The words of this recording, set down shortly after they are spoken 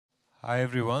Hi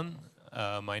everyone,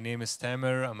 my name is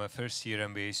Tamer. I'm a first year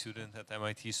MBA student at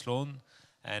MIT Sloan,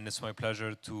 and it's my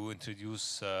pleasure to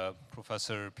introduce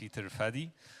Professor Peter Fadi.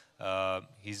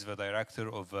 He's the director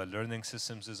of Learning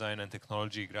Systems Design and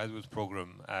Technology graduate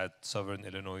program at Southern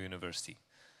Illinois University.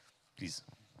 Please.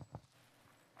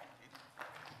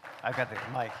 I've got the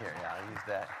mic here, yeah, I'll use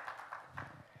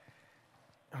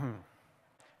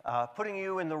that. Putting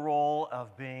you in the role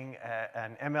of being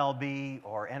an MLB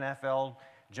or NFL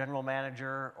general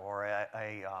manager or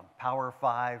a Power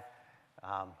 5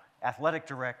 athletic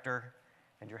director,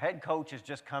 and your head coach has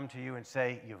just come to you and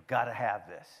say, you've got to have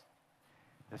this.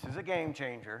 This is a game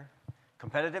changer,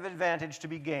 competitive advantage to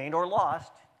be gained or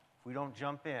lost if we don't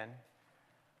jump in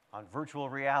on virtual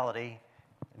reality.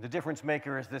 And the difference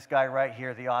maker is this guy right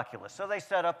here, the Oculus. So they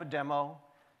set up a demo.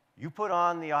 You put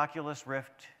on the Oculus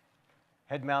Rift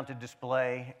head-mounted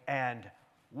display, and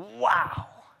wow!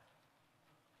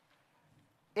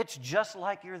 It's just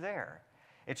like you're there.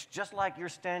 It's just like you're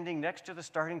standing next to the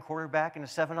starting quarterback in a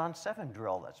 7-on-7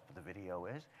 drill. That's what the video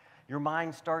is. Your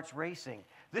mind starts racing.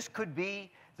 This could be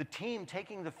the team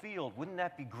taking the field. Wouldn't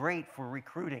that be great for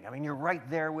recruiting? I mean, you're right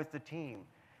there with the team,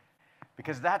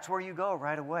 because that's where you go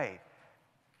right away.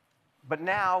 But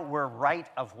now we're right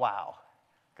of wow.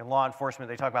 In law enforcement,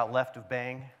 they talk about left of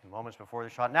bang, moments before the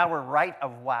shot. Now we're right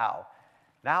of wow.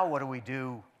 Now what do we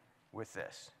do with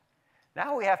this?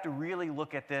 Now we have to really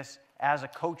look at this as a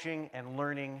coaching and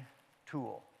learning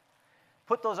tool.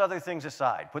 Put those other things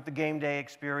aside. Put the game day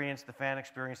experience, the fan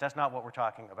experience. That's not what we're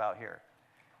talking about here.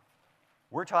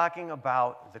 We're talking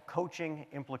about the coaching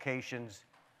implications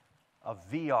of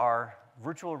VR,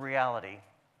 virtual reality,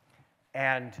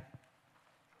 and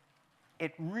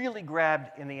it really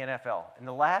grabbed in the NFL. In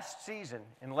the last season,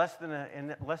 in less than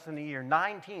a year,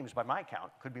 9 teams, by my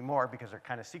count, could be more because they're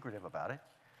kind of secretive about it,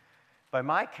 by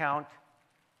my count,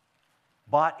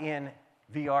 bought in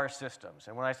VR systems.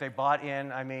 And when I say bought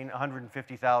in, I mean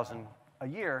 150,000 a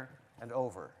year and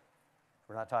over.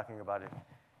 We're not talking about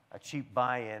a cheap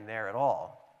buy-in there at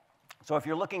all. So if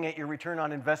you're looking at your return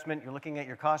on investment, you're looking at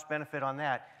your cost benefit on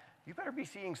that, you better be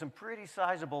seeing some pretty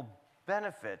sizable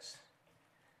benefits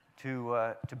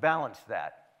to balance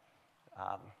that.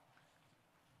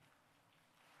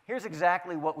 Here's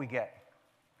exactly what we get.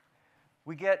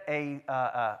 We get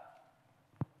a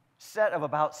set of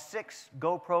about 6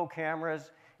 GoPro cameras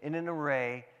in an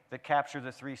array that capture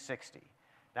the 360.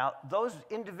 Now, those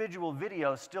individual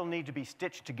videos still need to be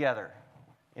stitched together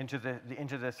into the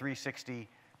 360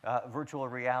 virtual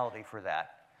reality for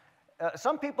that.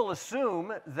 Some people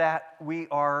assume that we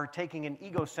are taking an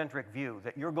egocentric view,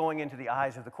 that you're going into the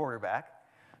eyes of the quarterback.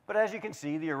 But as you can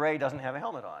see, the array doesn't have a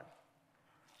helmet on.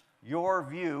 Your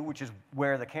view, which is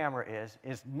where the camera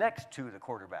is next to the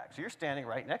quarterback. So you're standing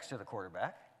right next to the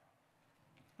quarterback.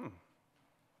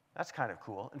 That's kind of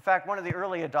cool. In fact, one of the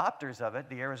early adopters of it,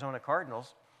 the Arizona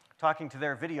Cardinals, talking to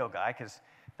their video guy, because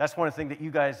that's one thing that you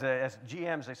guys, as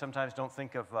GMs, they sometimes don't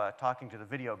think of talking to the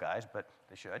video guys, but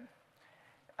they should.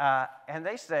 And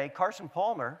they say Carson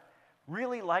Palmer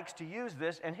really likes to use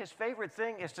this, and his favorite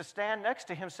thing is to stand next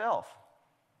to himself.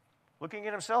 Looking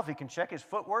at himself, he can check his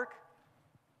footwork.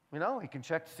 You know, he can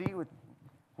check to see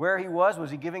where he was.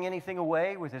 Was he giving anything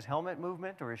away with his helmet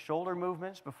movement or his shoulder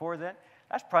movements before then?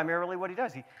 That's primarily what he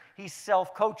does. He's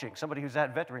self-coaching. Somebody who's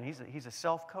that veteran, he's a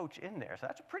self-coach in there. So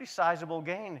that's a pretty sizable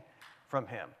gain from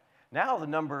him. Now the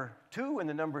number 2 and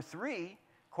the number 3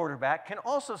 quarterback can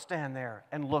also stand there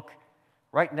and look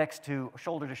right next to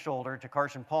shoulder to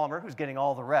Carson Palmer, who's getting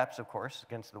all the reps, of course,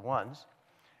 against the ones.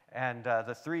 And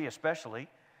the 3 especially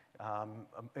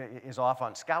is off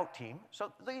on scout team.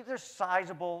 So there's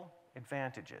sizable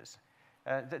advantages.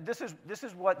 This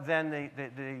is what then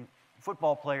the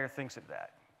football player thinks of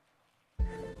that.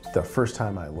 The first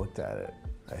time I looked at it,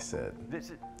 I said,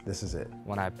 this is it.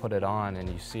 When I put it on and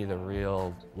you see the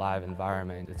real live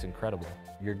environment, it's incredible.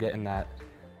 You're getting that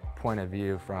point of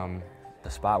view from the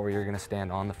spot where you're going to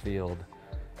stand on the field,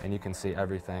 and you can see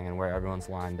everything and where everyone's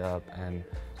lined up and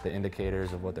the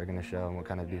indicators of what they're going to show and what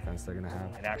kind of defense they're going to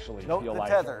have. And actually Note feel the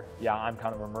like, tether. yeah, I'm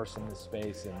kind of immersed in this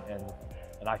space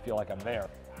and I feel like I'm there.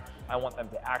 I want them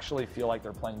to actually feel like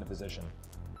they're playing the position.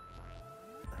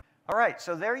 All right,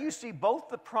 so there you see both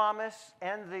the promise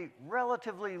and the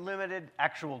relatively limited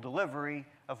actual delivery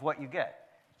of what you get.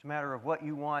 It's a matter of what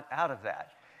you want out of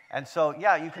that. And so,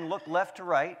 yeah, you can look left to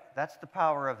right. That's the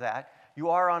power of that. You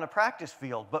are on a practice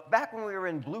field. But back when we were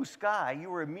in blue sky, you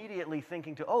were immediately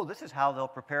thinking oh, this is how they'll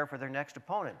prepare for their next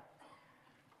opponent.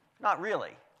 Not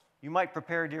really. You might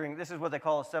prepare this is what they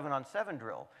call a 7-on-7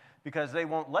 drill, because they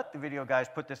won't let the video guys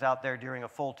put this out there during a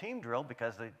full team drill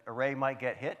because the array might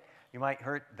get hit. you might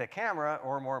hurt the camera,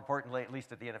 or more importantly, at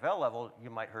least at the NFL level, you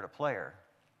might hurt a player.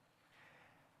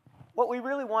 What we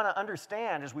really want to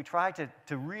understand as we try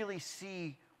to really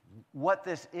see what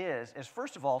this is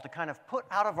first of all to kind of put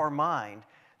out of our mind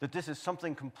that this is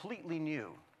something completely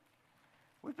new.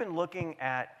 We've been looking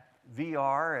at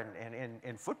VR and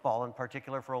in football in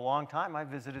particular for a long time. I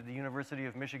visited the University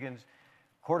of Michigan's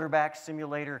quarterback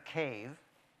simulator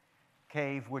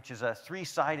Cave, which is a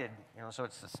three-sided, so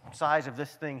it's the size of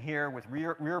this thing here with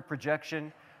rear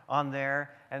projection on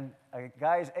there, and a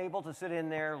guy is able to sit in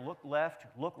there, look left,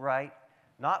 look right,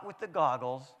 not with the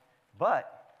goggles,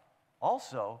 but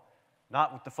also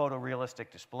not with the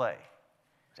photorealistic display.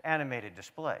 It's animated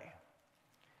display.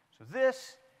 So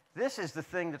this is the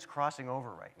thing that's crossing over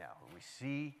right now. We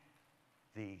see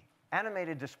the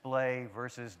animated display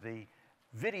versus the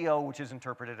video, which is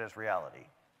interpreted as reality.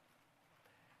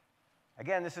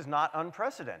 Again, this is not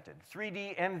unprecedented.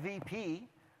 3D MVP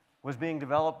was being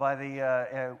developed by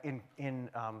in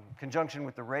conjunction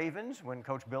with the Ravens when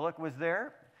Coach Billick was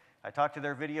there. I talked to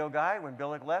their video guy. When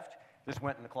Billick left, this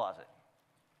went in the closet.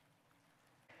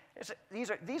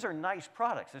 These are nice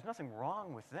products. There's nothing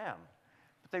wrong with them.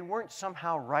 But they weren't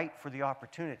somehow right for the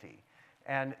opportunity.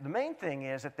 And the main thing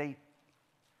is that they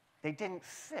didn't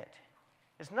fit.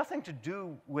 It's nothing to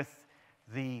do with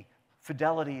the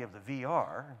fidelity of the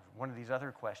VR, one of these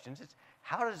other questions. It's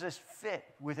how does this fit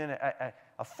within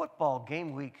a football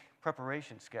game week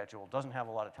preparation schedule? Doesn't have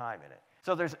a lot of time in it.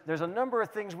 So there's a number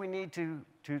of things we need to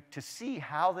see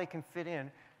how they can fit in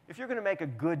if you're going to make a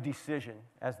good decision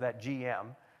as that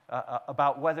GM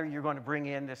about whether you're going to bring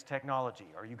in this technology.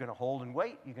 Are you going to hold and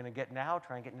wait? You're going to get now,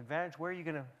 try and get an advantage? Where are you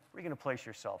going to place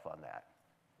yourself on that?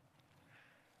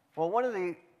 Well, one of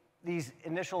these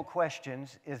initial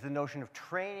questions is the notion of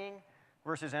training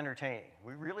versus entertaining.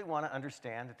 We really want to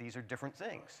understand that these are different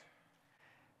things.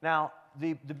 Now,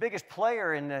 the biggest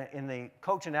player in the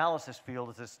coach analysis field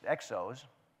is this Exos.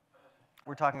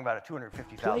 We're talking about a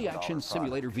 $250,000 Play Action product.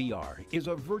 Simulator VR is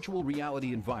a virtual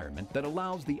reality environment that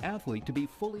allows the athlete to be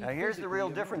fully. Now, here's the real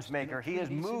difference maker. He is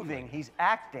moving. He's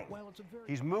acting.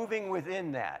 He's moving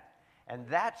within that. And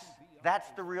that's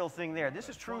the real thing there. This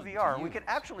is true VR. We could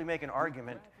actually make an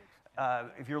argument,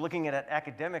 if you're looking at it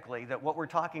academically, that what we're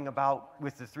talking about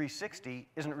with the 360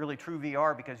 isn't really true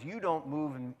VR because you don't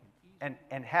move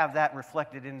and have that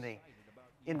reflected in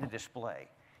the display.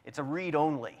 It's a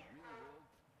read-only.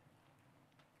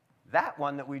 That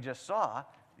one that we just saw,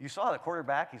 you saw the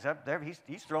quarterback, he's up there,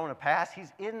 he's throwing a pass,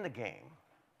 he's in the game.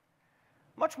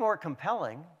 Much more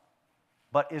compelling,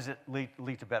 but is it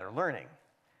lead to better learning?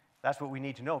 That's what we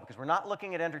need to know, because we're not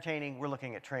looking at entertaining, we're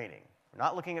looking at training. We're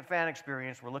not looking at fan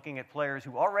experience, we're looking at players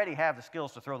who already have the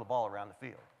skills to throw the ball around the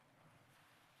field.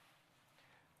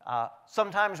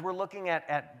 Sometimes we're looking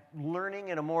at learning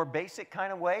in a more basic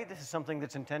kind of way. This is something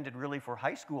that's intended really for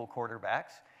high school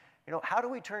quarterbacks. How do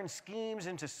we turn schemes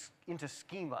into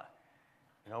schema?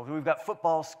 We've got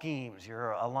football schemes,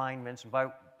 your alignments, and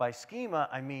by schema,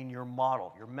 I mean your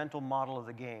model, your mental model of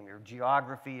the game, your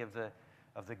geography of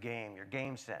the game, your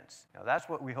game sense. Now, that's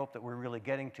what we hope that we're really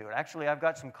getting to. And actually, I've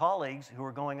got some colleagues who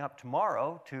are going up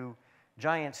tomorrow to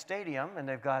Giant Stadium, and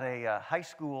they've got a high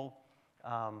school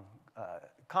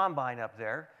combine up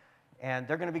there, and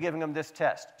they're going to be giving them this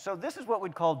test. So this is what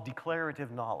we'd call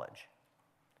declarative knowledge.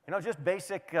 Just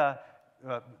basic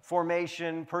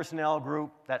formation, personnel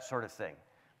group, that sort of thing.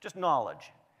 Just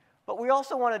knowledge. But we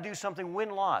also want to do something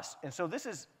win-loss. And so this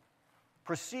is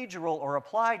procedural or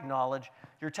applied knowledge.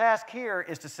 Your task here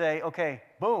is to say, okay,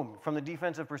 boom, from the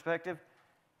defensive perspective,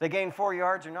 they gained 4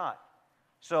 yards or not.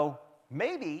 So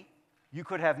maybe you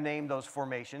could have named those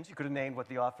formations. You could have named what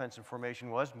the offensive formation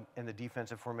was and the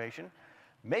defensive formation.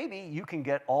 Maybe you can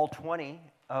get all 20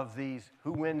 of these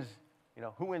who wins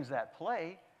that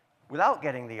play without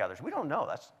getting the others. We don't know.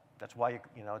 That's why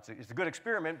it's a good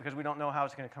experiment, because we don't know how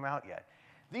it's going to come out yet.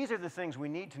 These are the things we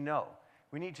need to know.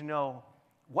 We need to know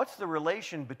what's the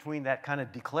relation between that kind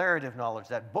of declarative knowledge,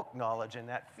 that book knowledge, and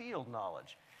that field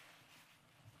knowledge.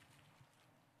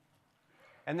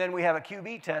 And then we have a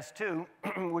QB test too,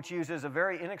 which uses a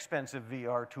very inexpensive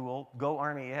VR tool, Go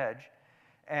Army Edge.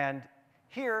 And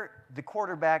here, the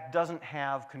quarterback doesn't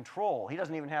have control. He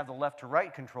doesn't even have the left to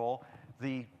right control.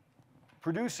 The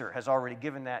producer has already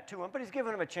given that to him, but he's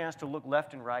given him a chance to look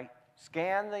left and right,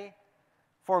 scan the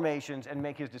formations, and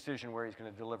make his decision where he's going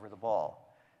to deliver the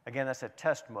ball. Again, that's a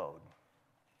test mode.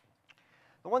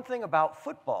 The one thing about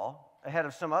football, ahead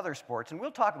of some other sports, and we'll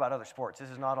talk about other sports.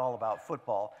 This is not all about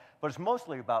football, but it's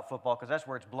mostly about football because that's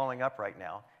where it's blowing up right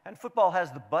now. And football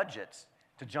has the budgets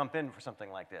to jump in for something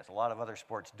like this. A lot of other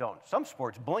sports don't. Some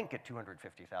sports blink at $250,000.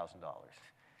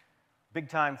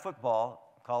 Big-time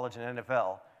football college and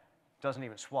NFL, doesn't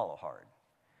even swallow hard.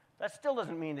 That still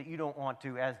doesn't mean that you don't want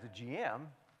to, as the GM,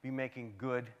 be making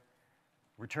good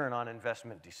return on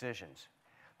investment decisions.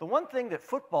 The one thing that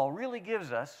football really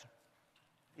gives us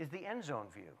is the end zone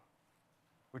view,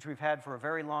 which we've had for a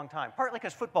very long time, partly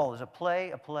because football is a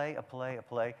play.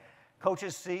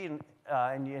 Coaches see,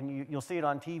 and you'll see it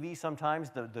on TV sometimes,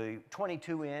 the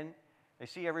 22 in, they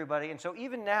see everybody, and so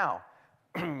even now,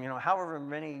 you know, however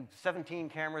many 17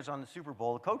 cameras on the Super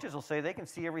Bowl, the coaches will say they can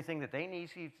see everything that they need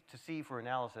to see for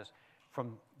analysis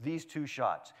from these two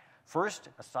shots. First,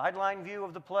 a sideline view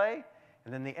of the play,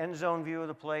 and then the end zone view of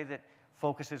the play that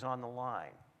focuses on the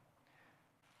line.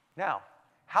 Now,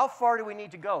 how far do we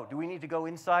need to go? Do we need to go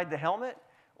inside the helmet,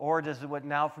 or does what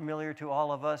now familiar to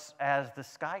all of us as the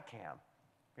Skycam?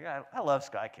 Yeah, I love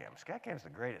Skycam. Skycam's the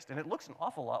greatest, and it looks an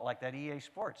awful lot like that EA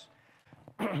Sports.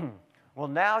 Well,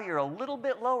 now you're a little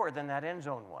bit lower than that end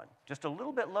zone one, just a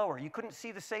little bit lower. You couldn't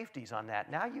see the safeties on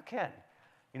that. Now you can.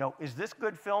 You know, is this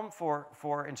good film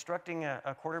for instructing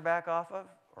a quarterback off of,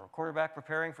 or a quarterback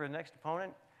preparing for the next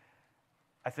opponent?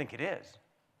 I think it is.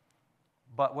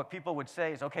 But what people would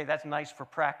say is, okay, that's nice for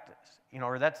practice. You know,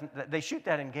 or they shoot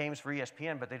that in games for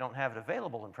ESPN, but they don't have it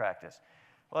available in practice.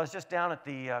 Well, I was just down at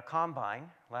the Combine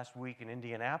last week in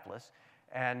Indianapolis,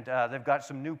 and they've got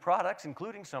some new products,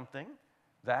 including something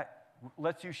that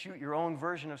lets you shoot your own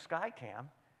version of Skycam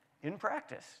in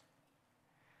practice.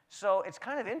 So it's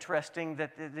kind of interesting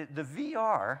that the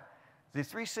VR, the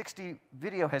 360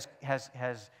 video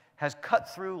has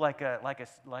cut through like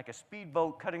a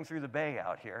speedboat cutting through the bay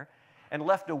out here and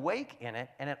left a wake in it,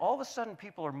 and all of a sudden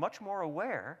people are much more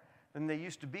aware than they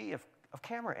used to be of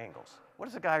camera angles. What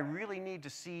does a guy really need to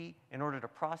see in order to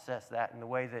process that in the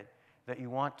way that you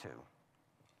want to?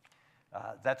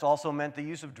 That's also meant the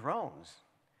use of drones.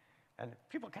 And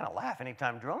people kind of laugh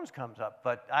anytime drones comes up,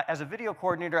 but as a video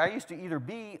coordinator, I used to either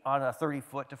be on a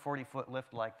 30-foot to 40-foot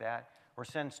lift like that, or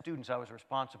send students. I was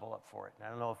responsible up for it. And I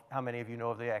don't know how many of you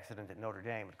know of the accident at Notre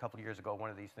Dame, but a couple of years ago,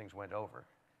 one of these things went over.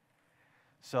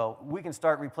 So we can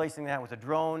start replacing that with a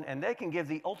drone, and they can give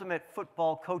the ultimate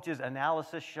football coach's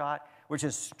analysis shot, which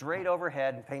is straight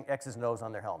overhead and paint X's nose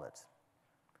on their helmets.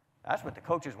 That's what the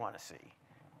coaches want to see.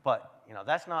 But, you know,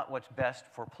 that's not what's best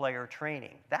for player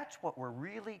training. That's what we're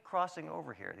really crossing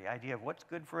over here, the idea of what's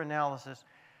good for analysis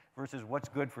versus what's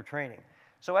good for training.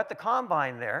 So at the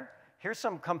Combine there, here's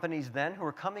some companies then who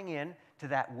are coming in to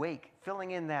that wake,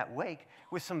 filling in that wake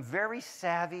with some very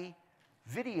savvy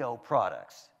video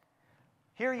products.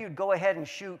 Here you'd go ahead and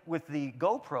shoot with the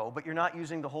GoPro, but you're not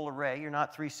using the whole array. You're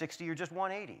not 360, you're just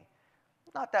 180.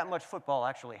 Not that much football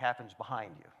actually happens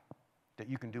behind you that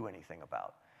you can do anything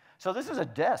about. So this is a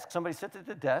desk. Somebody sits at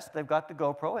the desk, they've got the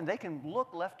GoPro, and they can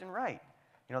look left and right.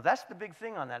 You know, that's the big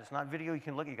thing on that. It's not video you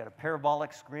can look. You've got a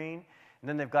parabolic screen, and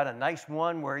then they've got a nice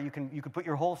one where you can put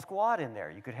your whole squad in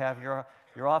there. You could have your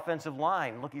offensive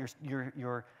line. Look at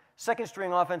your second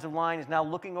string offensive line is now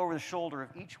looking over the shoulder of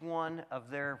each one of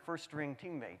their first string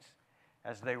teammates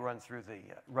as they run through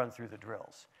the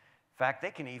drills. In fact,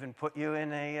 they can even put you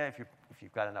in if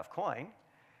you've got enough coin,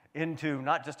 into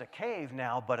not just a cave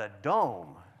now, but a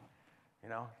dome. You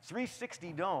know,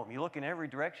 360 dome. You look in every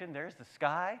direction. There's the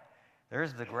sky.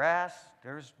 There's the grass.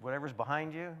 There's whatever's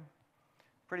behind you.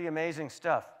 Pretty amazing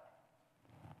stuff.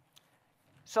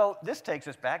 So this takes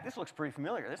us back. This looks pretty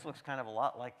familiar. This looks kind of a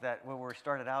lot like that when we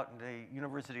started out in the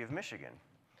University of Michigan.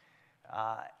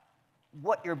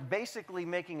 What you're basically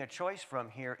making a choice from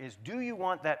here is, do you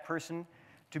want that person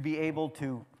to be able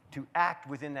to act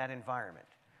within that environment,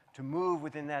 to move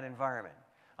within that environment?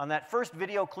 On that first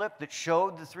video clip that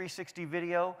showed the 360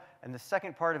 video, and the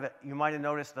second part of it, you might have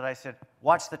noticed that I said,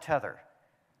 watch the tether,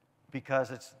 because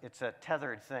it's a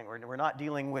tethered thing. We're not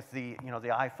dealing with the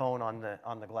iPhone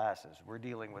on the glasses. We're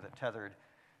dealing with it tethered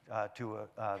to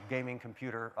a gaming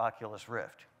computer, Oculus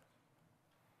Rift.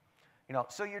 You know,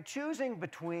 so you're choosing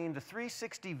between the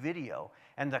 360 video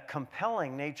and the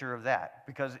compelling nature of that,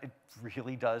 because it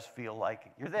really does feel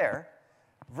like you're there,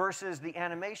 versus the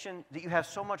animation that you have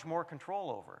so much more control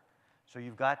over. So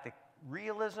you've got the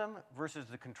realism versus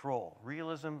the control,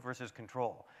 realism versus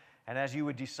control. And as you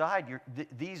would decide,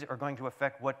 these are going to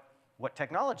affect what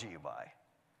technology you buy.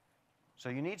 So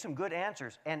you need some good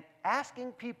answers. And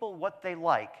asking people what they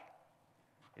like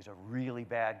is a really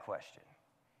bad question.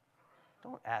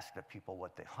 Don't ask the people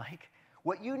what they like.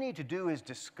 What you need to do is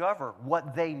discover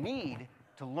what they need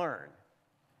to learn.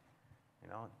 You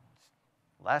know,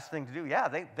 last thing to do, yeah,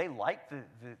 they like the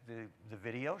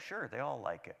video. Sure, they all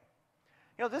like it.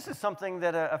 You know, this is something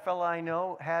that a fellow I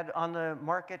know had on the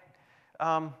market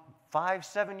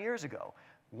 5-7 years ago.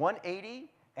 180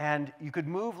 And you could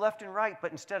move left and right,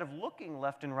 but instead of looking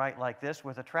left and right like this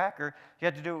with a tracker, you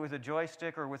had to do it with a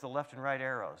joystick or with the left and right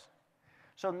arrows.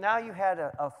 So now you had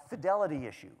a fidelity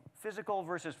issue, physical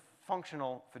versus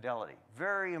functional fidelity.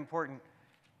 Very important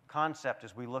concept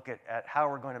as we look at how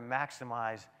we're going to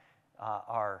maximize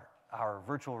our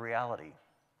virtual reality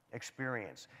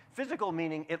experience. Physical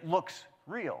meaning it looks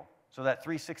real. So that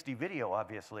 360 video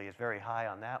obviously is very high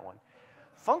on that one.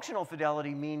 Functional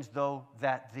fidelity means, though,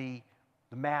 that the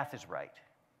math is right.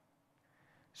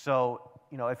 So,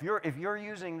 you know, if you're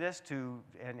using this to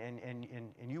and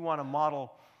you want to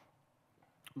model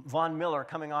Von Miller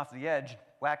coming off the edge,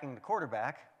 whacking the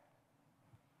quarterback,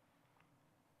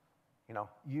 you know,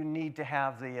 you need to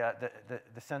have the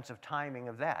sense of timing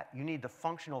of that. You need the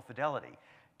functional fidelity.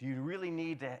 Do you really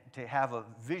need to have a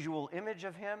visual image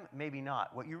of him? Maybe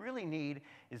not. What you really need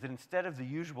is that instead of the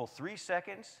usual 3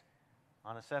 seconds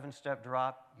on a 7-step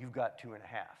drop, you've got 2.5.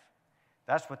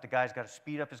 That's what the guy's got to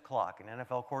speed up his clock. An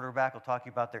NFL quarterback will talk to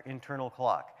you about their internal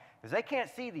clock. Because they can't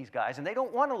see these guys, and they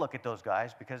don't want to look at those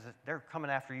guys because they're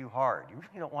coming after you hard. You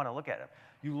really don't want to look at them.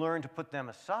 You learn to put them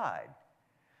aside.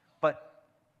 But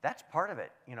that's part of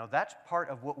it. You know, that's part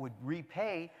of what would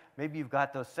repay. Maybe you've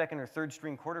got those second or third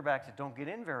string quarterbacks that don't get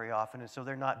in very often, and so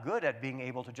they're not good at being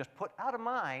able to just put out of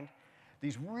mind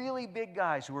these really big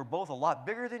guys who are both a lot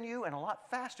bigger than you and a lot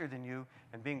faster than you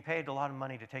and being paid a lot of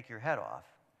money to take your head off.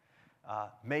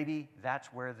 Maybe that's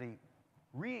where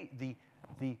the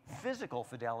physical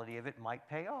fidelity of it might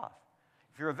pay off.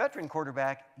 If you're a veteran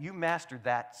quarterback, you mastered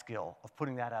that skill of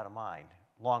putting that out of mind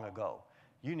long ago.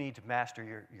 You need to master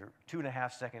your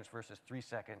 2.5 seconds versus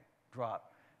 3-second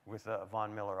drop with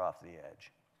Von Miller off the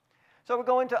edge. So we're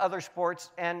going to other sports,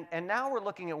 and now we're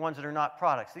looking at ones that are not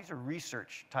products. These are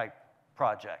research-type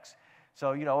projects.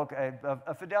 So, you know,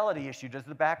 a fidelity issue, does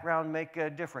the background make a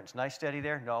difference? Nice steady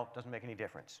there? No, doesn't make any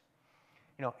difference.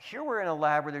 You know, here we're in a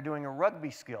lab where they're doing a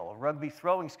rugby skill, a rugby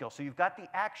throwing skill. So you've got the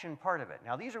action part of it.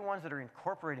 Now, these are ones that are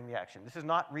incorporating the action. This is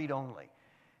not read-only.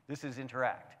 This is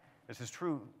interact. This is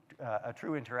a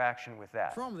true interaction with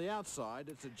that. From the outside,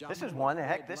 it's a jump. This is one,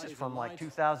 heck, this is from like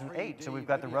 2008. So we've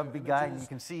got the rugby guy, and you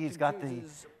can see he's got the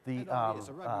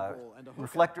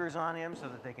reflectors on him so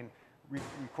that they can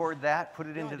record that, put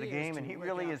it into the game, and he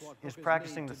really is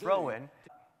practicing the throw-in.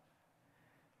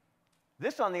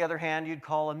 This, on the other hand, you'd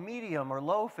call a medium or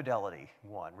low fidelity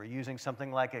one. We're using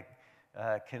something like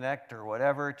a Kinect or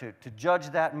whatever to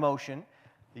judge that motion.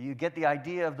 You get the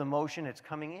idea of the motion, it's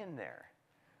coming in there.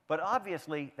 But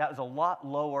obviously, that was a lot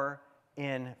lower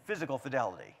in physical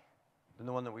fidelity than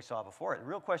the one that we saw before. The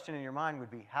real question in your mind would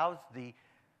be, how's the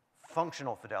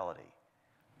functional fidelity?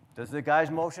 Does the guy's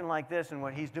motion like this and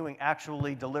what he's doing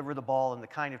actually deliver the ball in the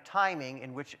kind of timing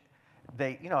in which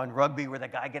they, you know, in rugby where the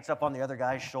guy gets up on the other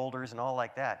guy's shoulders and all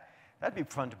like that? That'd be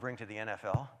fun to bring to the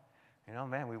NFL. You know,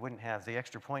 man, we wouldn't have, the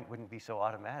extra point wouldn't be so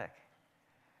automatic.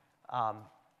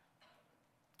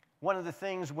 One of the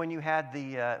things when you had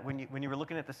the, when you were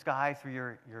looking at the sky through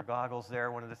your goggles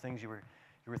there, one of the things you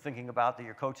were thinking about that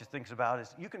your coaches thinks about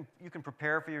is you can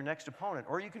prepare for your next opponent,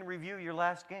 or you can review your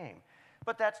last game.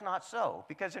 But that's not so,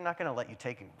 because they're not going to let you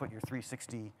take and put your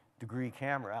 360-degree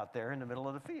camera out there in the middle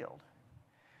of the field.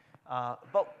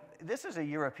 But this is a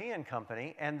European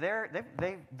company, and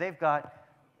they've got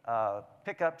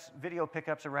pickups, video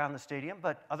pickups around the stadium,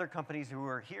 but other companies who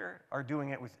are here are doing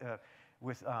it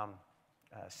with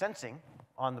sensing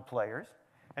on the players,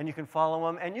 and you can follow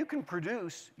them, and you could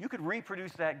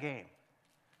reproduce that game.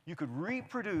 You could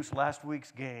reproduce last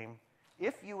week's game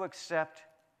if you accept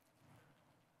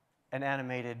an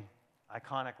animated,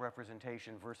 iconic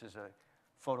representation versus a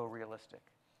photorealistic.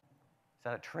 Is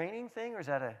that a training thing, or is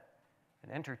that an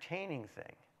entertaining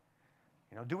thing?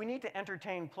 You know, do we need to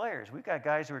entertain players? We've got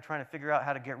guys who are trying to figure out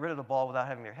how to get rid of the ball without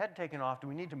having their head taken off. Do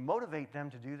we need to motivate them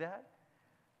to do that?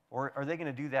 Or are they going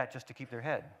to do that just to keep their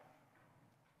head?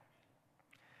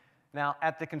 Now,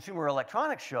 at the Consumer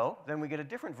Electronics Show, then we get a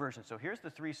different version. So here's the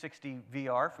 360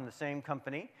 VR from the same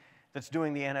company that's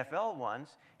doing the NFL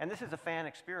ones, and this is a fan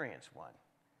experience one.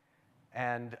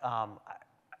 And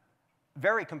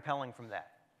very compelling from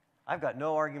that. I've got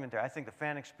no argument there. I think the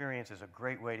fan experience is a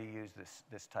great way to use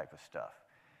this type of stuff.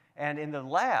 And in the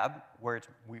lab, where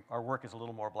our work is a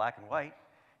little more black and white,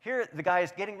 here the guy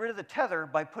is getting rid of the tether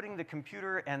by putting the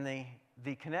computer and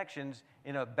the connections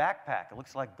in a backpack. It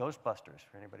looks like Ghostbusters,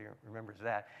 for anybody who remembers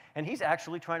that. And he's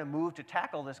actually trying to move to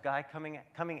tackle this guy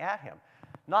coming at him.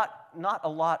 Not a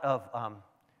lot of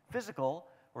physical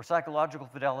or psychological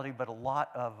fidelity, but a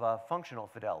lot of functional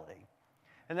fidelity.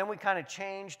 And then we kind of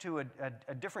changed to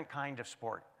a different kind of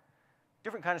sport.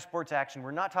 different kind of sports action.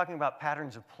 We're not talking about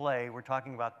patterns of play. We're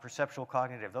talking about perceptual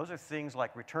cognitive. Those are things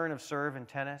like return of serve in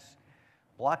tennis,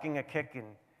 blocking a kick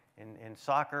in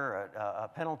soccer, a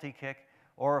penalty kick,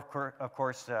 or of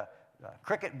course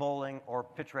cricket, bowling, or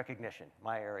pitch recognition,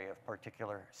 my area of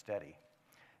particular study.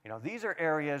 You know, these are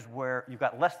areas where you've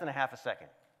got less than a half a second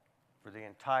for the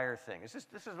entire thing.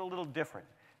 This is a little different.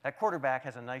 That quarterback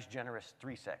has a nice, generous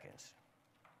 3 seconds.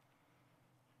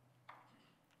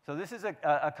 So this is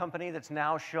a company that's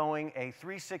now showing a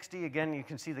 360. Again, you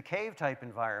can see the cave-type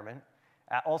environment,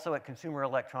 also at Consumer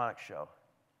Electronics Show.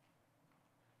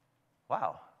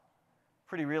 Wow,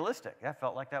 pretty realistic. That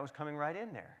felt like that was coming right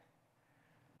in there.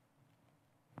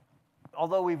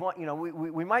 Although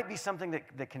we might be something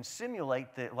that can simulate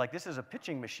like this is a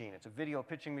pitching machine. It's a video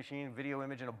pitching machine, video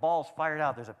image, and a ball's fired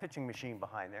out. There's a pitching machine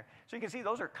behind there. So you can see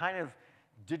those are kind of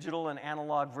digital and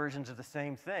analog versions of the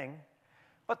same thing.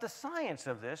 But the science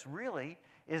of this really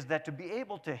is that to be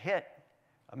able to hit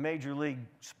a major league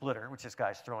splitter, which this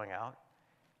guy's throwing out,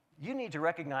 you need to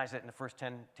recognize it in the first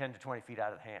 10 to 20 feet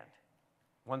out of the hand.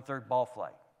 1/3 ball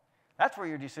flight. That's where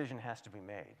your decision has to be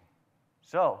made.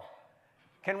 So,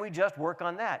 can we just work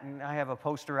on that? And I have a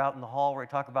poster out in the hall where I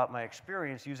talk about my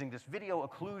experience using this video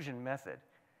occlusion method.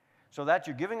 So that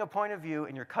you're giving a point of view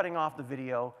and you're cutting off the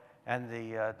video, and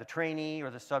the trainee or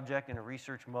the subject in a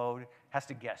research mode has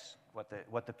to guess what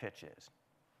the pitch is.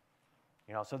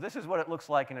 You know, so this is what it looks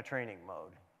like in a training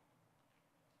mode.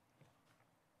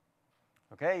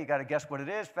 Okay, you got to guess what it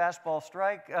is. Fastball,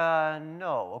 strike?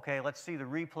 No. Okay, let's see the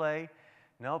replay.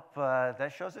 Nope,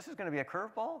 that shows this is going to be a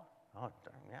curveball? Oh,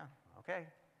 yeah, okay.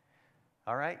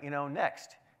 All right, you know,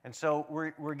 next. And so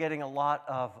we're getting a lot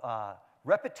of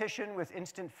repetition with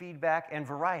instant feedback and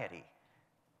variety.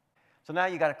 So now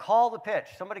you got to call the pitch.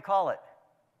 Somebody call it.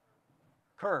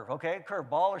 Curve, okay,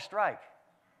 curve, ball or strike?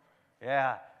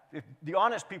 Yeah, the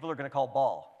honest people are going to call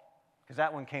ball because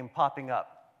that one came popping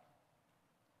up.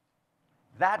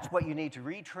 That's what you need to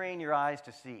retrain your eyes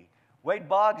to see. Wade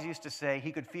Boggs used to say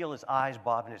he could feel his eyes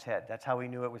bob in his head. That's how he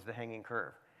knew it was the hanging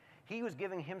curve. He was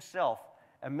giving himself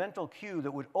a mental cue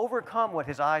that would overcome what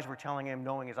his eyes were telling him,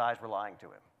 knowing his eyes were lying to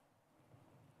him.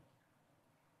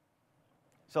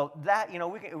 So that, you know,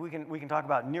 we can talk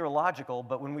about neurological,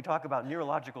 but when we talk about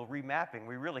neurological remapping,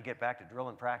 we really get back to drill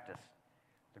and practice,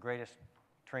 the greatest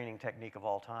training technique of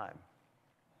all time.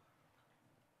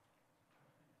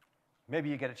 Maybe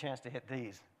you get a chance to hit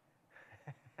these.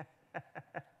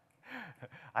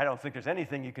 I don't think there's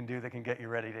anything you can do that can get you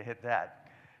ready to hit that.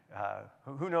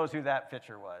 Who knows who that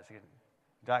pitcher was?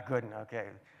 Doc Gooden, okay.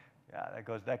 Yeah,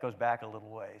 that goes back a little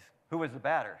ways. Who was the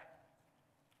batter?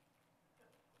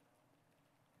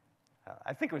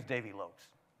 I think it was Davy Lopes.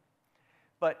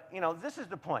 But, you know, this is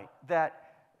the point,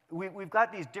 that we've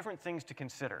got these different things to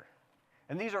consider.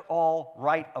 And these are all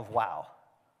right of wow.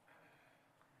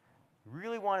 You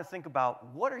really want to think about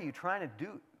what are you trying to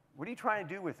do? What are you trying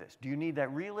to do with this? Do you need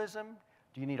that realism?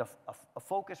 Do you need a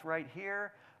focus right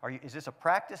here? Is this a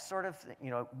practice sort of thing?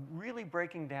 You know, really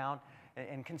breaking down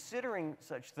and considering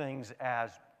such things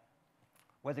as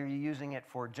whether you're using it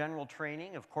for general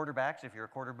training of quarterbacks, if you're a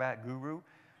quarterback guru,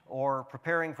 or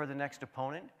preparing for the next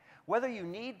opponent, whether you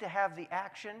need to have the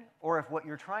action or if what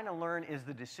you're trying to learn is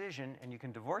the decision and you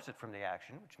can divorce it from the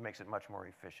action, which makes it much more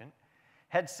efficient.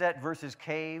 Headset versus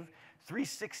cave,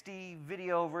 360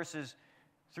 video versus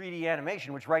 3D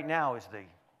animation, which right now is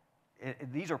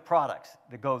these are products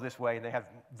that go this way, and they have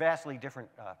vastly different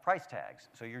price tags.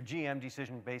 So your GM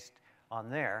decision based on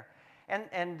there.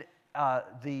 And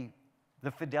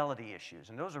the fidelity issues.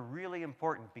 And those are really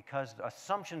important because the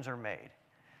assumptions are made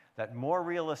that more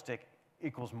realistic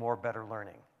equals more better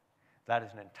learning. That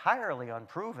is an entirely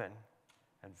unproven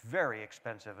and very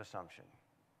expensive assumption.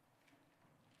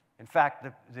 In fact,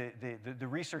 the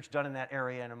research done in that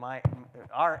area, and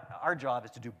our job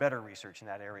is to do better research in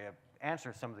that area,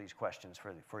 answer some of these questions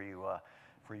for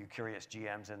you curious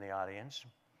GMs in the audience.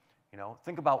 You know,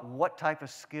 think about what type of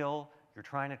skill you're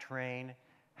trying to train.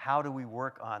 How do we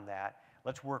work on that?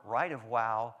 Let's work right of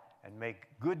wow and make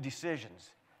good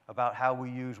decisions about how we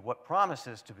use what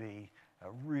promises to be a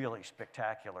really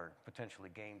spectacular, potentially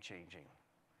game-changing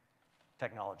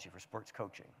technology for sports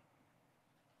coaching.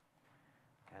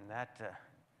 And that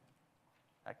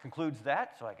concludes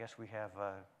that, so I guess we have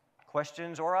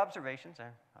questions or observations.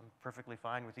 I'm perfectly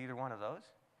fine with either one of those.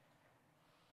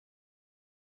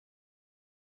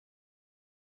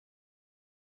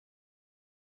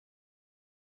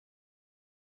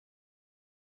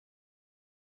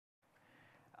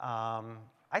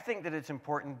 I think that it's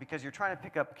important because you're trying to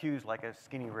pick up cues like a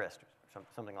skinny wrist or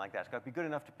something like that. It's got to be good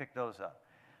enough to pick those up.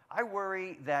 I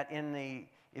worry that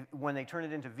when they turn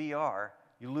it into VR,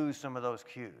 you lose some of those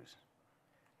cues.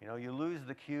 You know, you lose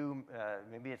the cue,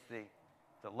 maybe it's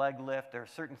the leg lift. There are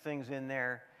certain things in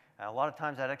there. A lot of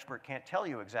times that expert can't tell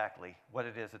you exactly what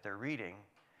it is that they're reading,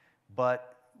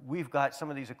 but we've got some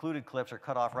of these occluded clips are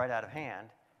cut off right out of hand,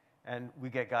 and we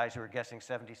get guys who are guessing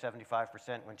 70,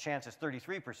 75% when chance is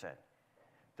 33%.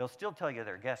 They'll still tell you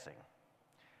they're guessing.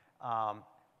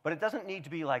 But it doesn't need to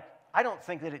be like, I don't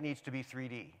think that it needs to be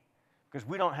 3D, because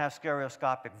we don't have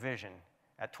stereoscopic vision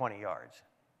at 20 yards.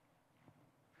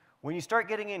 When you start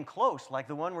getting in close, like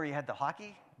the one where you had the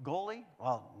hockey goalie,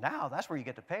 well, now that's where you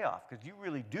get the payoff, because you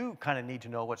really do kind of need to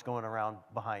know what's going around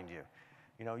behind you.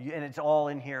 You know, and it's all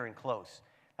in here and close.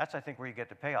 That's, I think, where you get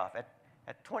the payoff.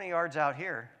 At 20 yards out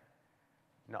here,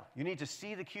 no. You need to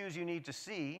see the cues you need to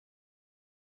see.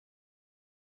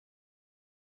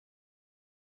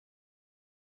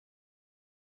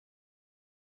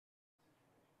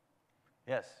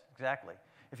 Yes, exactly.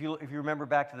 If you remember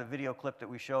back to the video clip that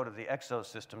we showed of the EXO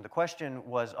system, the question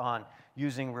was on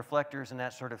using reflectors and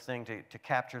that sort of thing to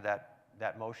capture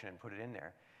that motion and put it in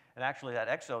there. And actually, that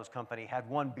EXO's company had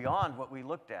one beyond what we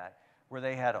looked at, where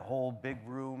they had a whole big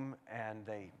room and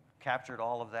they captured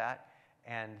all of that.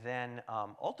 And then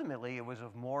ultimately, it was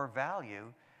of more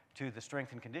value to the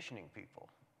strength and conditioning people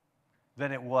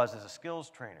than it was as a skills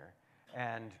trainer.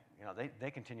 And you know, they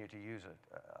continue to use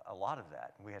a lot of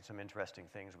that. We had some interesting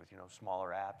things with, you know, smaller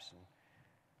apps and,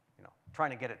 you know, trying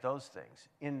to get at those things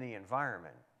in the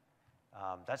environment.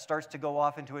 That starts to go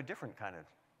off into a different kind of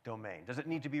domain. Does it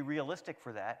need to be realistic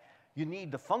for that? You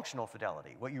need the functional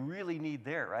fidelity. What you really need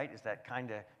there, right, is that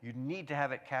kind of, you need to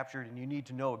have it captured and you need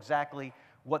to know exactly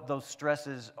what those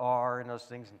stresses are and those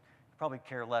things, and probably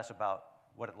care less about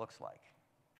what it looks like.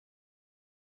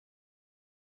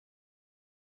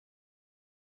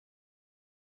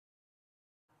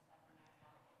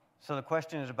 So the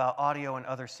question is about audio and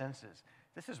other senses.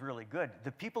 This is really good.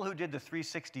 The people who did the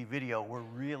 360 video were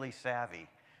really savvy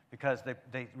because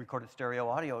they recorded stereo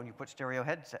audio and you put stereo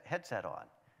headset on.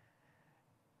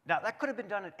 Now, that could have been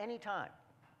done at any time.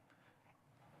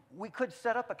 We could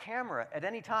set up a camera at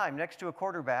any time next to a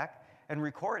quarterback and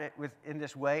record it in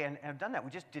this way and have done that.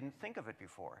 We just didn't think of it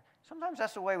before. Sometimes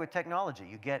that's the way with technology.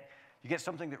 You get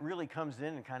something that really comes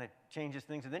in and kind of changes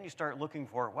things, and then you start looking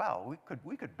for, wow,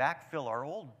 we could backfill our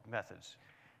old methods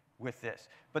with this.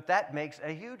 But that makes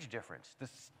a huge difference,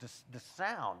 the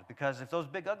sound, because if those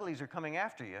big uglies are coming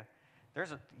after you,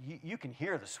 you can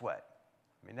hear the sweat.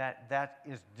 I mean, that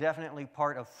is definitely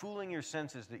part of fooling your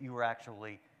senses that you were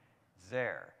actually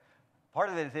there. Part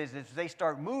of it is if they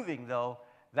start moving, though,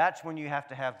 that's when you have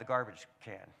to have the garbage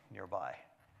can nearby.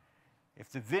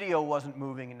 If the video wasn't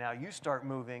moving and now you start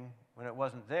moving when it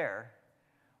wasn't there,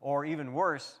 or even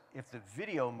worse, if the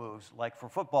video moves, like for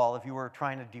football, if you were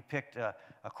trying to depict a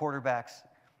quarterback's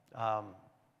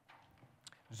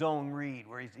zone read,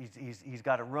 where he's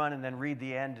got to run and then read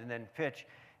the end and then pitch,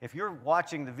 if you're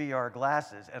watching the VR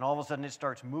glasses and all of a sudden it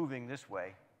starts moving this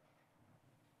way,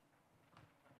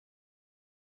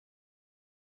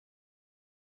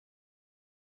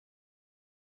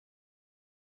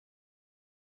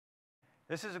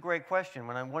 this is a great question.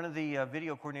 One of the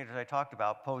video coordinators I talked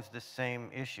about posed this same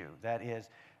issue. That is,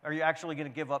 are you actually going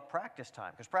to give up practice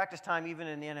time? Because practice time, even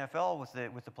in the NFL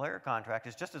with the player contract,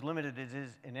 is just as limited as it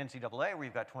is in NCAA, where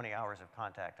you've got 20 hours of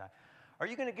contact time. Are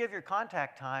you going to give your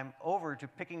contact time over to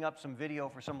picking up some video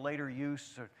for some later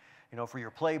use, or, you know, for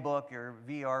your playbook, your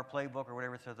VR playbook, or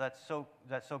whatever? So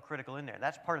that's so critical in there.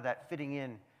 That's part of that fitting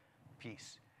in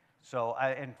piece. So,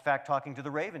 in fact, talking to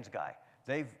the Ravens guy,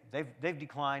 they've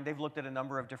declined. They've looked at a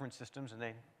number of different systems, and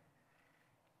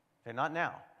they're not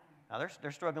now. Now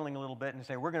they're struggling a little bit, and they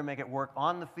say we're going to make it work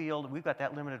on the field. We've got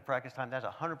that limited practice time. That's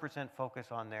 100% focus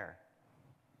on there.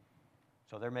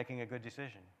 So they're making a good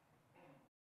decision.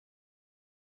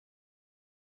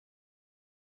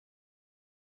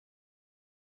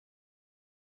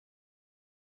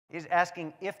 Is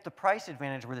asking if the price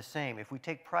advantage were the same. If we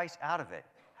take price out of it,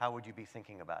 how would you be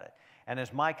thinking about it? And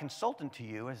as my consultant to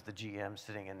you, as the GM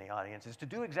sitting in the audience, is to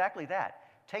do exactly that.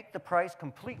 Take the price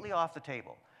completely off the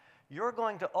table. You're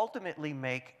going to ultimately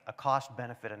make a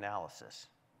cost-benefit analysis.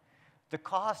 The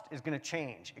cost is going to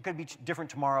change. It could be different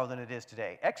tomorrow than it is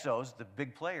today. Exos, the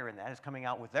big player in that, is coming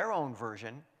out with their own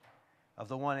version of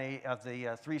the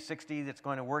 360 that's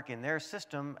going to work in their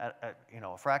system at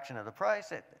a fraction of the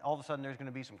price. All of a sudden, there's going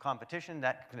to be some competition.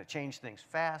 That's going to change things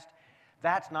fast.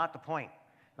 That's not the point.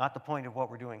 Not the point of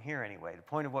what we're doing here, anyway. The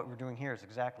point of what we're doing here is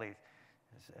exactly,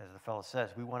 as the fellow says,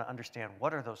 we want to understand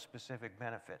what are those specific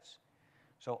benefits.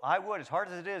 So I would, as hard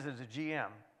as it is as a GM,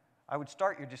 I would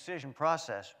start your decision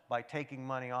process by taking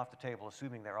money off the table,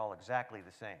 assuming they're all exactly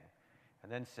the same,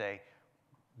 and then say,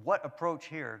 what approach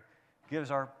here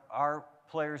gives our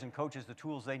players and coaches the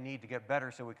tools they need to get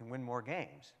better so we can win more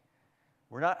games.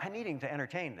 We're not needing to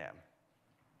entertain them.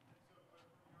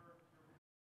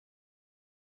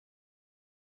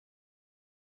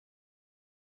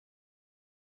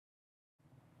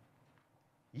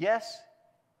 Yes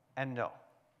and no.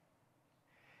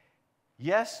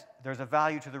 Yes, there's a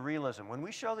value to the realism. When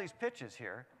we show these pitches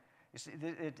here,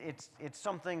 it's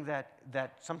something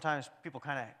that sometimes people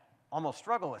kind of almost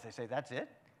struggle with. They say, that's it?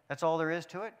 That's all there is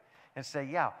to it? And say,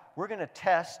 yeah, we're going to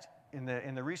test in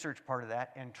the research part of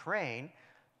that and train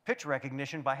pitch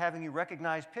recognition by having you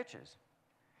recognize pitches.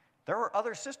 There are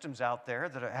other systems out there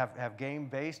that have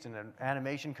game-based and an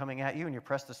animation coming at you, and you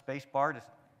press the space bar to,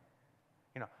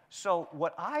 So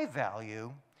what I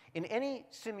value in any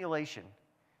simulation,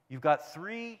 you've got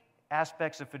three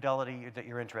aspects of fidelity that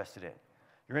you're interested in.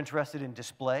 You're interested in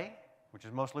display, which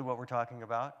is mostly what we're talking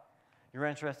about. You're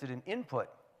interested in input.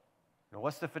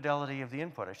 What's the fidelity of the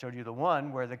input? I showed you the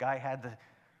one where the guy had the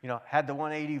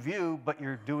 180 view, but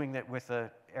you're doing it with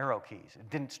the arrow keys. It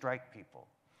didn't strike people,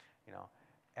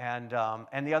 And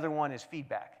the other one is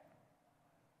feedback.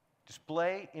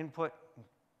 Display, input,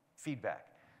 feedback.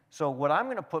 So what I'm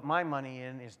going to put my money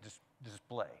in is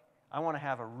display. I want to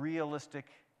have a realistic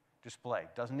display.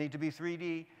 Doesn't need to be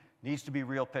 3D, needs to be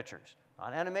real pictures.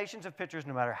 On animations of pictures,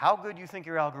 no matter how good you think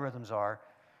your algorithms are,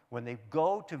 when they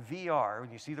go to VR,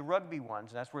 when you see the rugby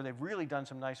ones, and that's where they've really done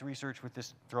some nice research with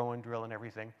this throw-in drill and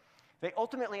everything, they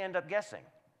ultimately end up guessing.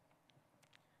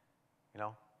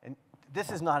 And this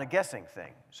is not a guessing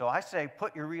thing. So I say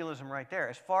put your realism right there.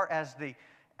 As far as the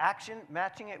action,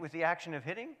 matching it with the action of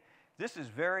hitting, this is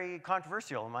very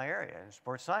controversial in my area in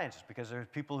sports sciences because there's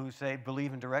people who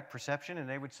believe in direct perception, and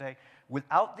they would say,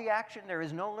 without the action, there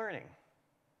is no learning.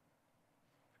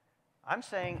 I'm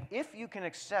saying if you can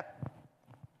accept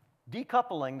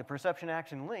decoupling the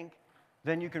perception-action link,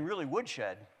 then you can really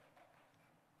woodshed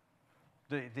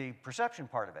the perception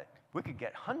part of it. We could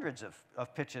get hundreds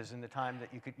of pitches in the time that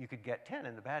you could get 10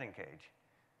 in the batting cage.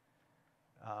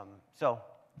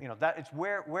 That it's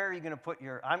where are you going to put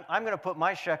your? I'm going to put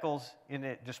my shekels in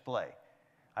the display.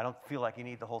 I don't feel like you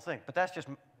need the whole thing, but that's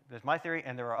my theory,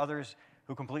 and there are others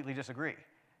who completely disagree,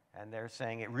 and they're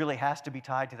saying it really has to be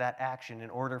tied to that action in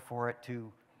order for it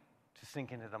to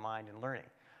sink into the mind and learning.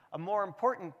 A more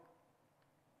important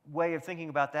way of thinking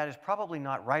about that is probably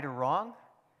not right or wrong,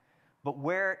 but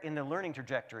where in the learning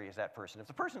trajectory is that person? If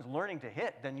the person's learning to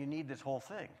hit, then you need this whole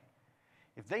thing.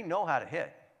 If they know how to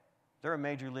hit, they're a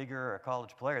major leaguer or a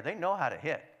college player, they know how to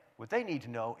hit. What they need to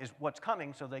know is what's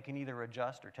coming so they can either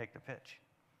adjust or take the pitch.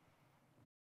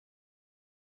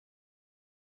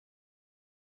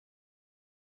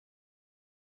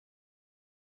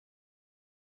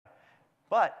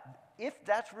 But if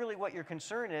that's really what your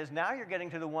concern is, now you're getting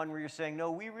to the one where you're saying,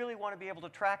 no, we really want to be able to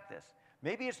track this.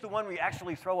 Maybe it's the one where you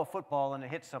actually throw a football and it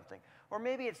hits something. Or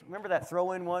maybe it's, remember that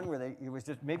throw-in one where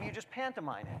maybe you just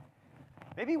pantomime it.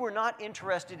 Maybe we're not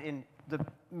interested in the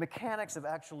mechanics of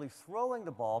actually throwing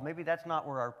the ball. Maybe that's not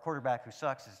where our quarterback who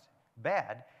sucks is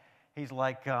bad. He's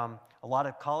like a lot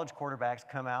of college quarterbacks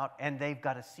come out and they've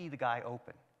got to see the guy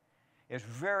open. It's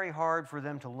very hard for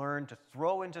them to learn to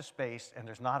throw into space and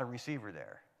there's not a receiver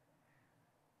there.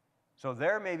 So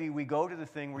there maybe we go to the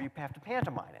thing where you have to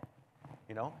pantomime it.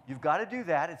 You've got to do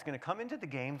that. It's going to come into the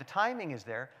game. The timing is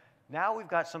there. Now we've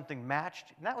got something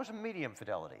matched, and that was a medium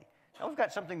fidelity. Now we've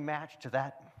got something matched to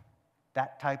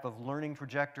that type of learning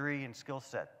trajectory and skill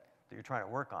set that you're trying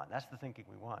to work on. That's the thinking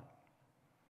we want.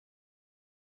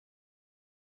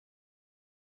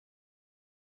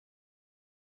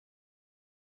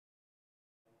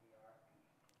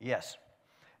 Yes.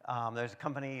 There's a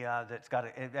company that's got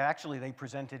actually they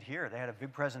presented here. They had a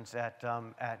big presence at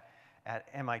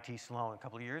MIT Sloan a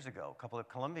couple of years ago, a couple of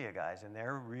Columbia guys, and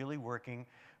they're really working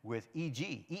with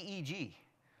EEG,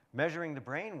 measuring the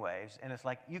brain waves, and it's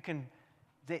like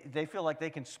they feel like they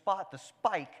can spot the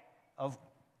spike of,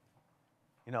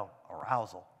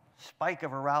 arousal, spike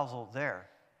of arousal there.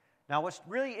 Now, what's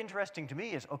really interesting to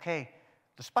me is, okay,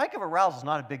 the spike of arousal is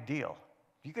not a big deal.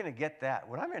 You're going to get that.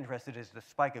 What I'm interested in is the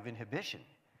spike of inhibition.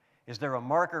 Is there a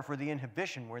marker for the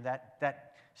inhibition where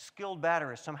that skilled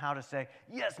batter is somehow to say,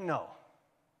 yes, no?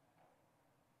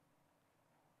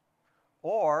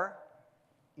 Or,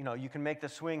 you can make the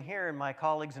swing here, and my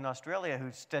colleagues in Australia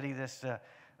who study this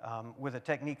with a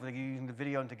technique where you're using the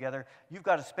video and together, you've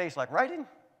got a space like right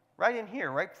in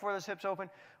here, right before those hips open,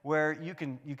 where you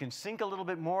can sink a little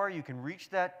bit more, you can reach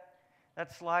that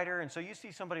slider, and so you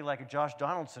see somebody like a Josh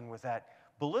Donaldson with that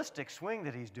ballistic swing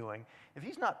that he's doing. If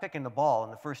he's not picking the ball in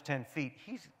the first 10 feet,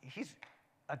 he's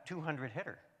a 200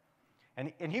 hitter.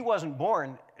 And he wasn't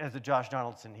born as the Josh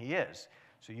Donaldson he is.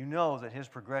 So you know that his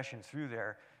progression through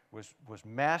there was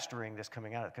mastering this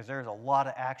coming out of it, because there's a lot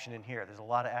of action in here. There's a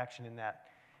lot of action in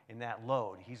that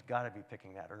load. He's got to be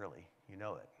picking that early. You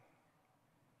know it.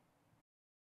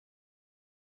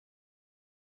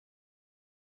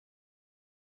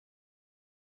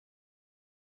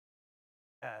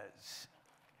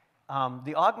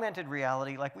 The augmented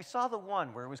reality, like we saw the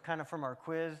one where it was kind of from our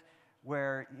quiz,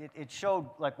 where it showed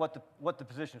like what the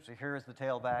position. So here is the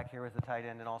tailback, here is the tight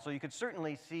end, and all. So you could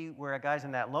certainly see where a guy's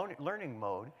in that learning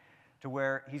mode, to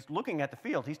where he's looking at the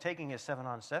field, he's taking his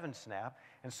 7-on-7 snap,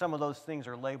 and some of those things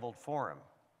are labeled for him,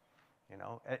 you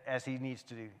know, as he needs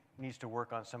to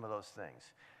work on some of those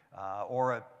things,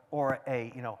 or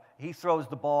you know, he throws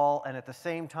the ball, and at the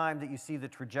same time that you see the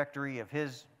trajectory of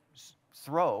his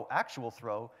actual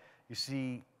throw, you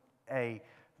see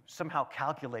somehow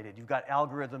calculated. You've got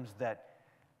algorithms that,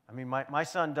 I mean, my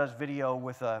son does video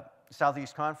with a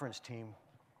Southeast Conference team,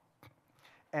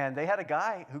 and they had a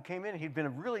guy who came in, he'd been a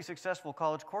really successful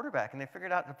college quarterback, and they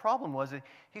figured out the problem was that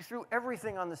he threw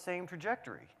everything on the same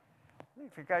trajectory.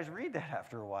 If you guys read that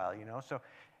after a while, you know, so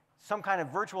some kind of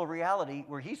virtual reality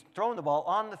where he's throwing the ball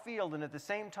on the field, and at the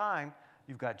same time,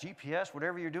 you've got GPS,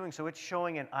 whatever you're doing, so it's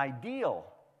showing an ideal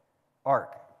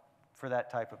arc for that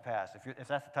type of pass. If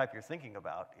that's the type you're thinking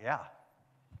about, yeah,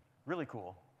 really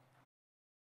cool.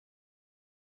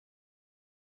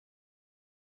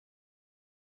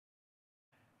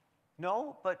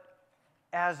 No, but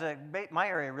my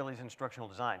area really is instructional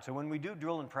design. So when we do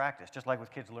drill and practice, just like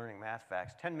with kids learning math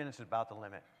facts, 10 minutes is about the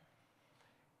limit.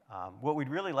 What we'd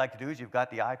really like to do is you've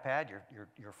got the iPad,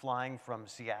 you're flying from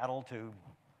Seattle to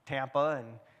Tampa, and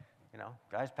you know,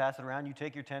 guys pass it around, you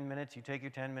take your 10 minutes, you take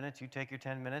your 10 minutes, you take your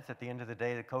 10 minutes. At the end of the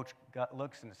day, the coach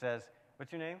looks and says,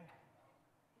 what's your name?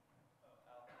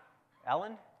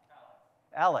 Alan?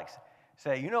 Alex.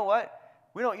 Say, you know what?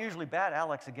 We don't usually bat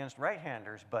Alex against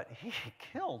right-handers, but he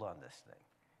killed on this thing.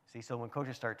 See, so when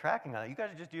coaches start tracking on it, you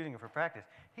guys are just using it for practice.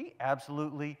 He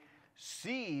absolutely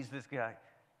sees this guy.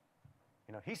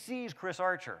 You know, he sees Chris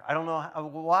Archer. I don't know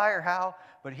why or how,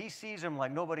 but he sees him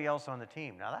like nobody else on the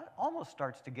team. Now, that almost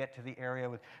starts to get to the area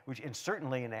and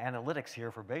certainly in the analytics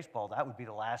here for baseball, that would be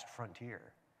the last frontier.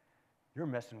 You're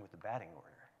messing with the batting order.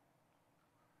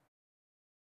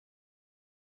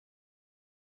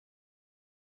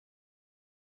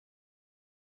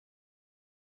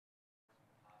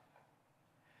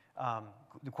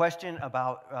 The question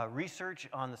about research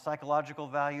on the psychological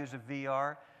values of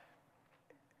VR,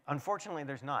 unfortunately,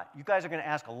 there's not. You guys are going to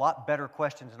ask a lot better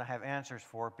questions than I have answers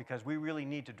for, because we really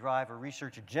need to drive a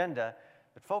research agenda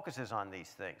that focuses on these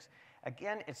things.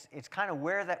 Again, it's kind of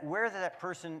where that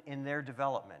person in their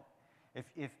development.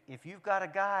 If you've got a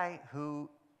guy who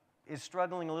is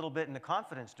struggling a little bit in the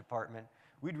confidence department,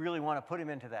 we'd really want to put him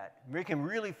into that. Make him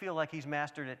really feel like he's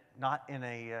mastered it, not in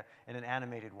an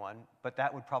animated one, but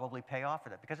that would probably pay off for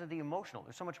that because of the emotional.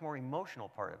 There's so much more emotional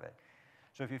part of it.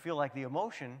 So if you feel like the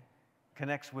emotion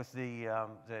connects with the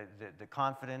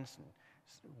confidence and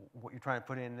what you're trying to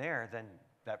put in there, then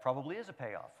that probably is a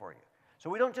payoff for you. So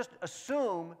we don't just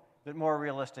assume that more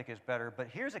realistic is better, but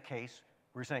here's a case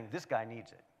where we're saying this guy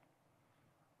needs it.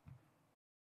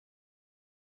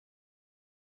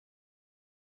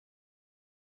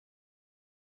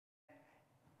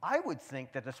 I would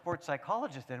think that the sports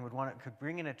psychologist then could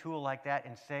bring in a tool like that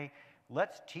and say,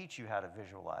 let's teach you how to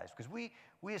visualize. Because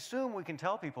we assume we can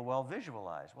tell people, well,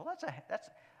 visualize. Well, that's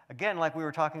again, like we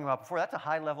were talking about before, that's a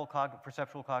high-level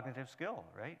perceptual cognitive skill,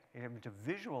 right? To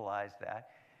visualize that.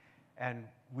 And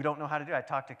we don't know how to do it. I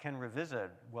talked to Ken Revizza,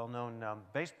 well-known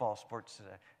baseball sports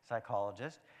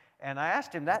psychologist, and I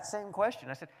asked him that same question.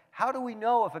 I said, how do we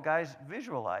know if a guy's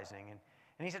visualizing? And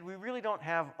he said, we really don't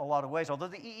have a lot of ways, although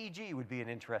the EEG would be an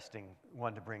interesting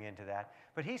one to bring into that.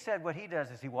 But he said what he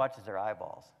does is he watches their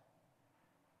eyeballs.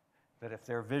 That if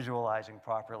they're visualizing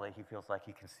properly, he feels like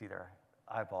he can see their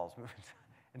eyeballs moving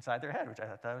inside their head, which I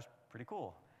thought that was pretty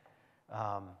cool.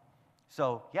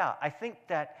 So yeah, I think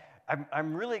that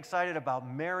I'm really excited about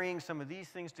marrying some of these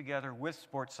things together with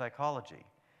sports psychology.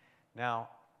 Now,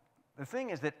 the thing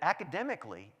is that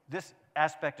academically, this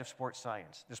aspect of sports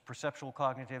science, this perceptual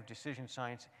cognitive decision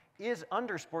science, is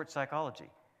under sports psychology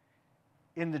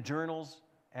in the journals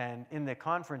and in the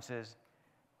conferences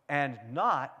and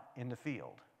not in the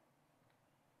field.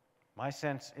 My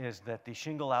sense is that the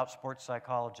shingle-out sports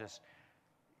psychologists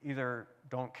either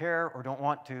don't care or don't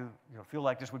want to feel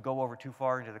like this would go over too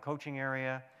far into the coaching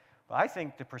area. But I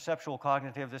think the perceptual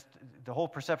cognitive, the whole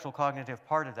perceptual cognitive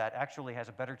part of that actually has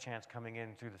a better chance coming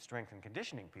in through the strength and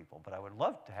conditioning people. But I would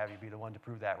love to have you be the one to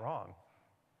prove that wrong.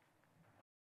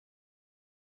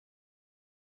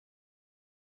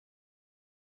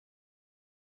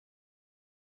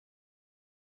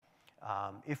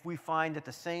 If we find that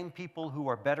the same people who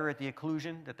are better at the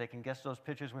occlusion, that they can guess those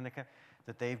pitches when they come,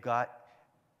 that they've got,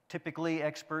 typically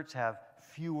experts have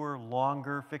fewer,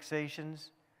 longer fixations.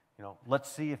 You know,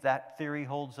 let's see if that theory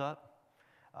holds up.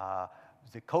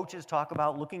 The coaches talk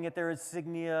about looking at their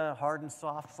insignia, hard and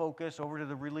soft focus over to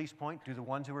the release point. Do the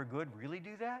ones who are good really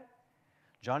do that?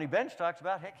 Johnny Bench talks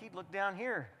about, heck, he'd look down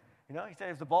here. You know, he said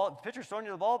if the pitcher's throwing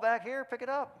you the ball back here, pick it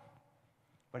up.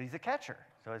 But he's a catcher,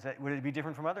 so would it be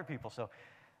different from other people? So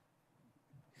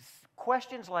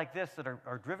questions like this that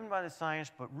are driven by the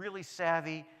science, but really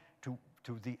savvy to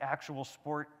the actual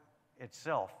sport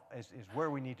itself is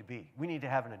where we need to be. We need to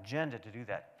have an agenda to do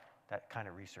that kind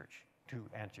of research, to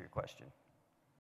answer your question.